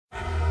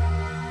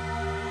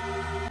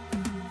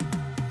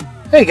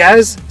Hey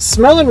guys,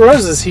 Smelling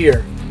Roses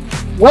here.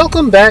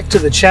 Welcome back to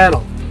the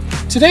channel.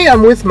 Today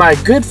I'm with my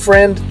good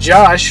friend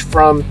Josh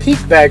from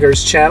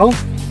Peakbagger's channel,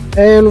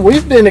 and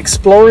we've been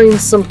exploring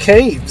some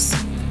caves.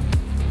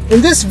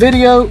 In this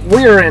video,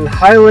 we are in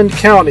Highland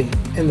County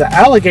in the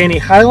Allegheny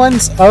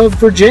Highlands of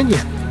Virginia.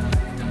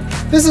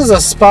 This is a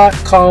spot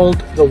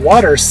called the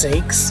Water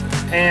Sinks,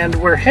 and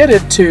we're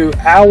headed to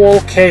Owl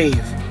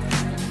Cave.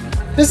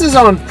 This is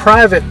on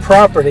private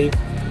property,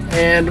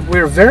 and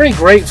we're very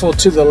grateful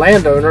to the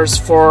landowners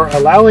for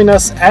allowing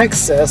us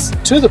access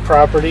to the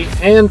property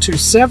and to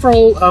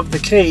several of the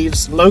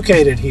caves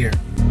located here.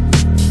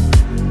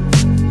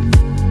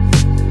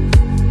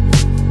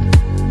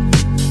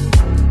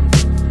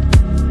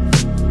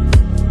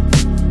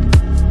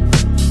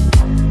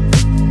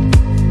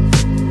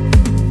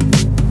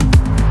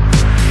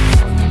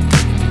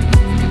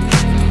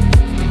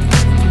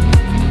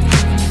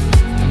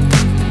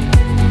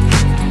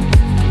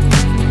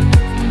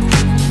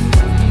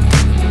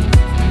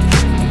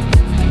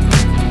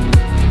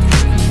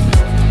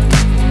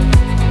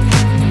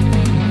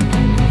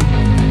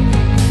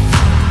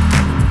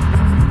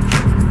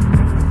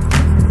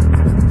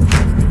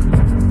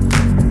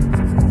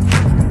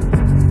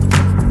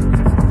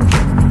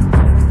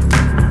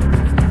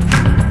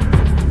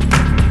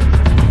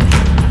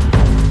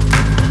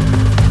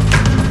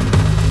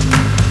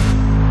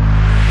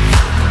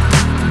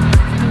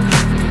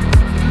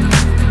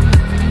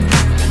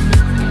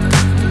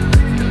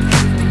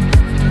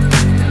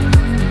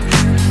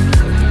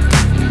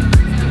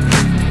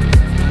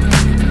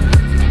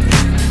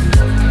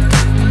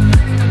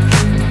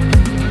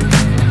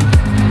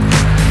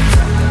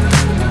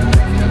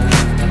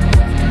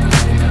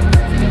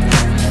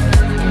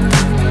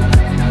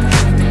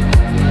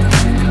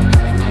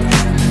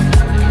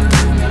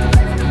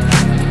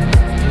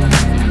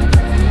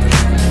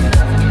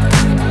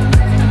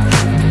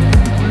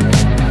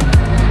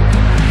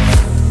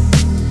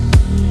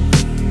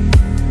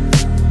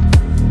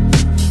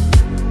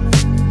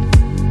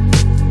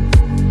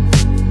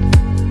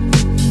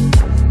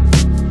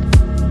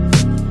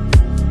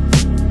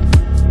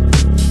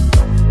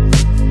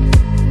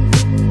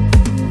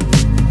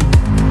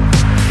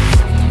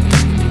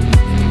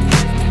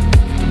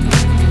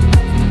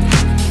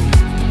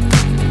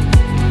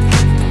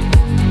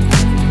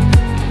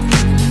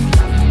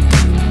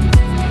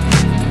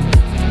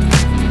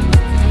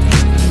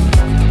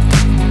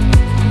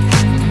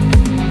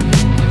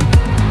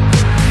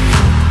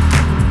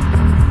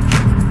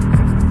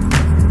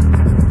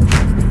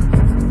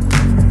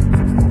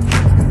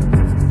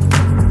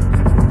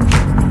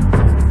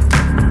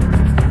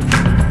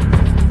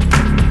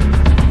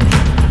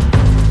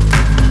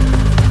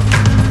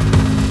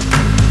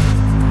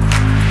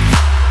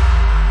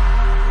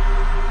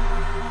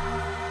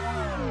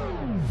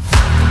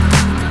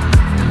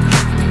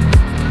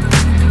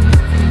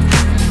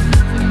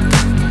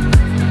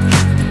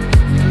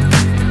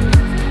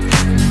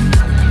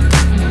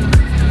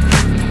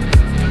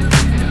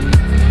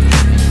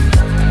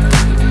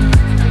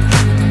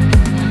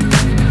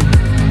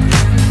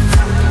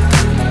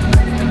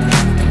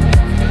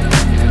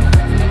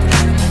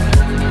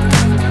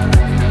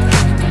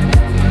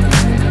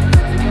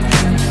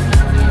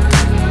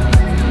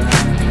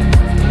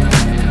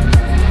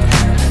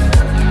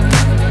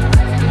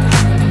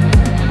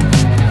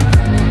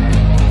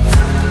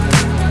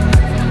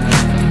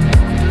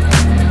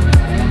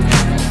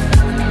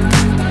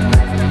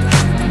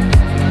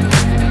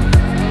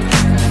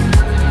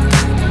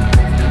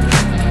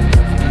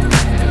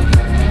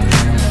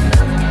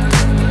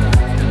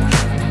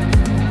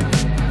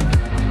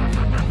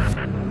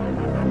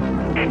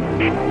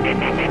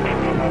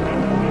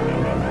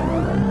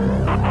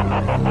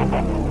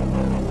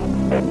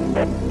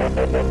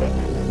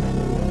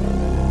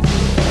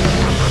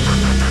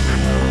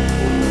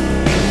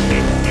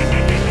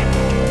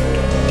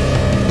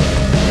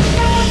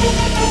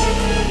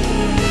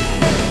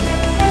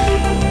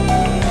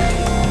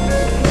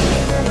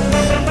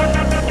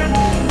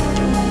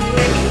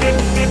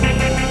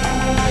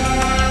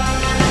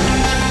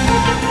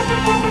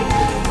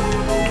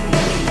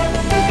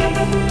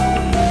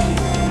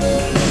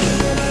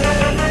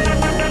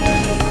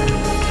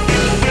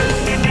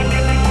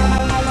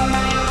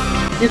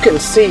 You can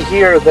see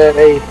here that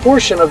a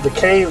portion of the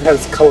cave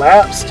has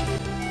collapsed,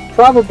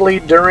 probably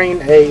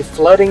during a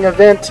flooding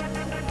event,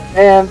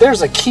 and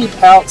there's a keep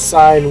out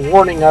sign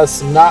warning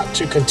us not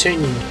to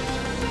continue.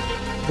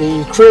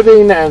 The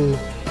cribbing and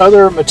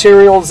other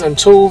materials and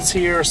tools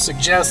here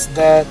suggest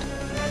that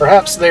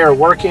perhaps they are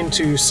working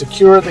to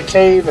secure the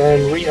cave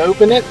and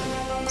reopen it,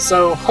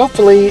 so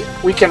hopefully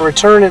we can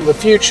return in the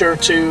future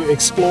to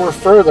explore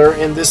further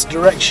in this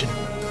direction.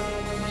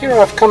 Here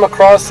I've come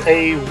across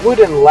a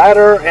wooden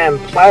ladder and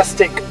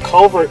plastic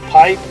culvert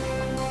pipe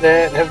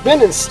that have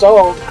been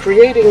installed,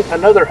 creating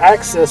another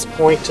access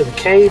point to the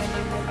cave.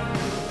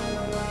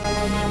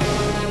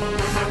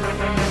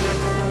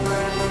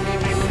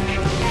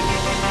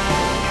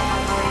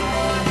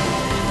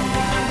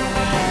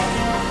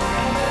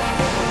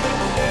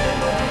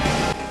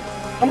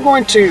 I'm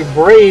going to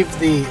brave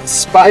the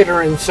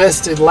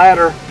spider-infested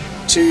ladder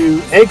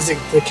to exit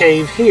the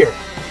cave here.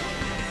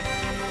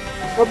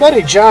 My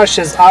buddy Josh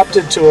has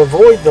opted to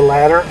avoid the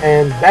ladder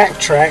and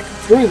backtrack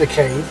through the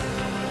cave,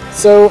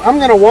 so I'm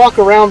going to walk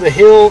around the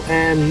hill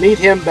and meet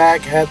him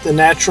back at the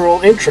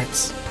natural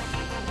entrance.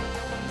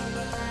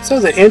 So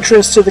the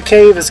entrance to the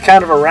cave is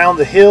kind of around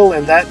the hill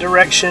in that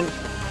direction,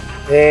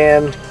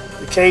 and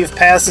the cave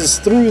passes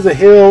through the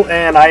hill,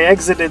 and I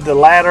exited the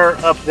ladder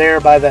up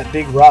there by that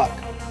big rock.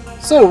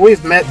 So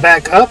we've met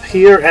back up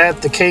here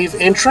at the cave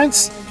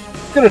entrance.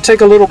 We're going to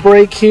take a little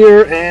break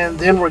here, and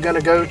then we're going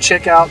to go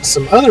check out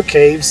some other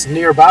caves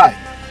nearby.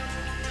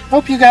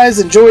 Hope you guys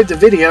enjoyed the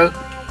video.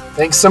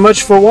 Thanks so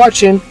much for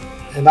watching,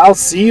 and I'll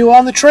see you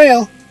on the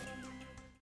trail.